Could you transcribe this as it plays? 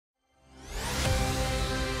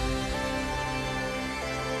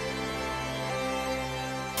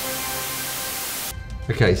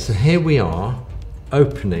Okay, so here we are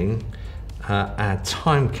opening our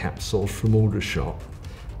time capsule from Aldershot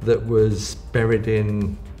that was buried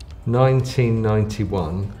in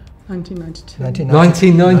 1991.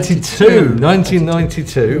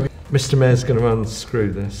 1992. Mr. Mayor's going to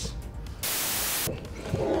unscrew this.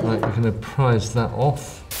 Right, you're going to prise that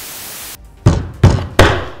off.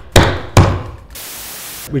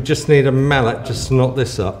 We just need a mallet just to knock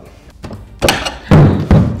this up.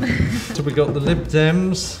 So we got the Lib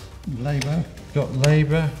Dems, Labour, got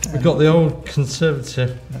Labour, we've got the old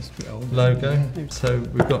Conservative logo. Yeah. So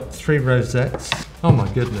we've got 3 rosettes. Oh my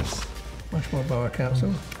goodness. Rushmoor Borough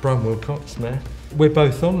Council. Brian Willcox, Mayor. We're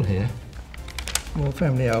both on here. More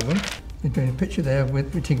family album. You're doing a picture there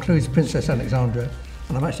which includes Princess Alexandra,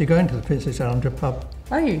 and I'm actually going to the Princess Alexandra pub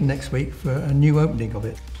next week for a new opening of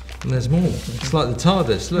it. And there's more. It's like the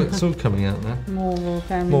TARDIS. Look, it's all coming out now. More royal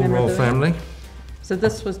family. More royal family. So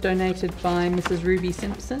this was donated by Mrs. Ruby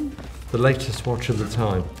Simpson. The latest watch of the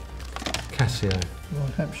time. Casio. Royal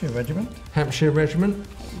Hampshire Regiment. Hampshire Regiment.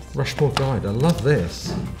 Rushmoor Guide. I love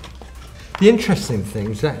this. The interesting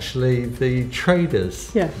thing is actually the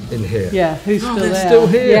traders in here. Yeah, who's still there? They're still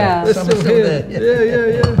here. Yeah. They're still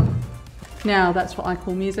here. Yeah. Now that's what I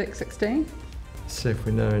call Music 16. Let's see if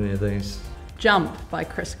we know any of these. Jump by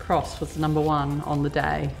Chris Cross was #1 on the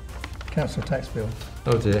day. Council tax bill.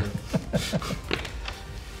 Oh dear.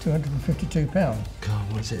 £252.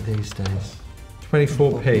 God, what is it these days?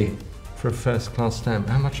 24p for a first class stamp.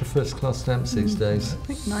 How much are first class stamps these days? I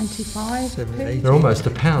think 95. They're almost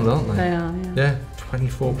 £1, aren't they? They are, yeah.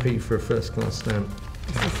 24p for a first class stamp.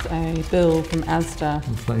 This is a bill from Asda.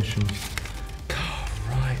 Inflation. God,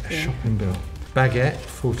 right, a shopping bill. Baguette,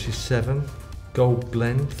 47. Gold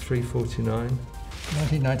blend, 3.49.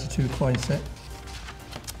 1992 coin set.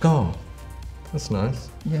 Oh, that's nice.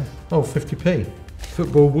 Yeah. Oh, 50p.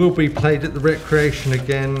 Football will be played at the Recreation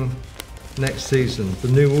again next season. The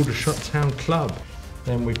new Aldershot Town Club.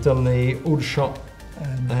 Then we've done the Aldershot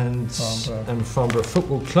and Farnborough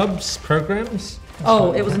Football Clubs programmes.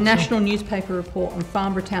 Oh, it was a national newspaper report on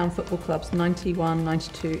Farnborough Town Football Club's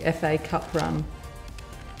 91-92 FA Cup run.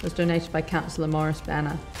 It was donated by Councillor Morris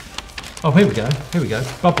Banner. Oh, here we go.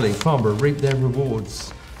 Bubbly, Farnborough reap their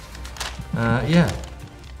rewards. Yeah.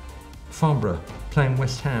 Farnborough playing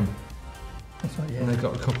West Ham. That's right, yeah. And they've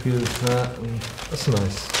got a copy of that's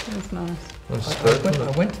nice. That's nice. I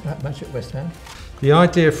went to that match at West Ham. The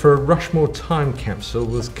idea for a Rushmoor time capsule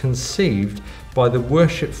was conceived by the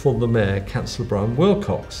worshipful the Mayor, Councillor Brian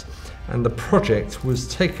Willcox, and the project was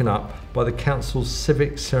taken up by the Council's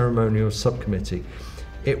Civic Ceremonial Subcommittee.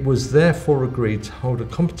 It was therefore agreed to hold a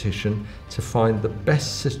competition to find the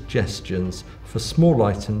best suggestions for small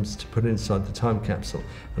items to put inside the time capsule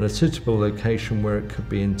and a suitable location where it could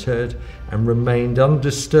be interred and remained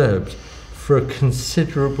undisturbed for a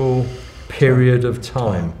considerable period of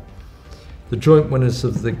time. The joint winners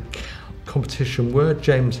of the competition were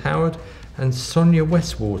James Howard and Sonia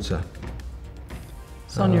Westwater.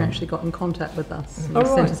 Sonia actually got in contact with us and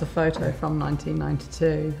sent us a photo from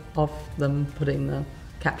 1992 of them putting the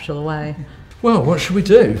capsule away. Well, what should we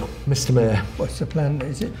do, Mr. Mayor? What's the plan?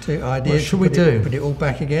 Is it to put it all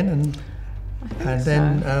back again and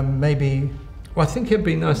then maybe? Well, I think it'd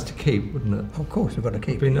be nice to keep, wouldn't it? Of course, we've got to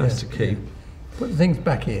keep. It'd be nice to keep. Yeah. Put the things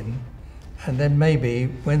back in, and then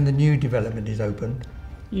maybe when the new development is opened,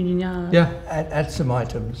 Union Yard. Yeah. Add some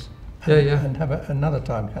items. And have another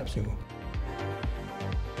time capsule.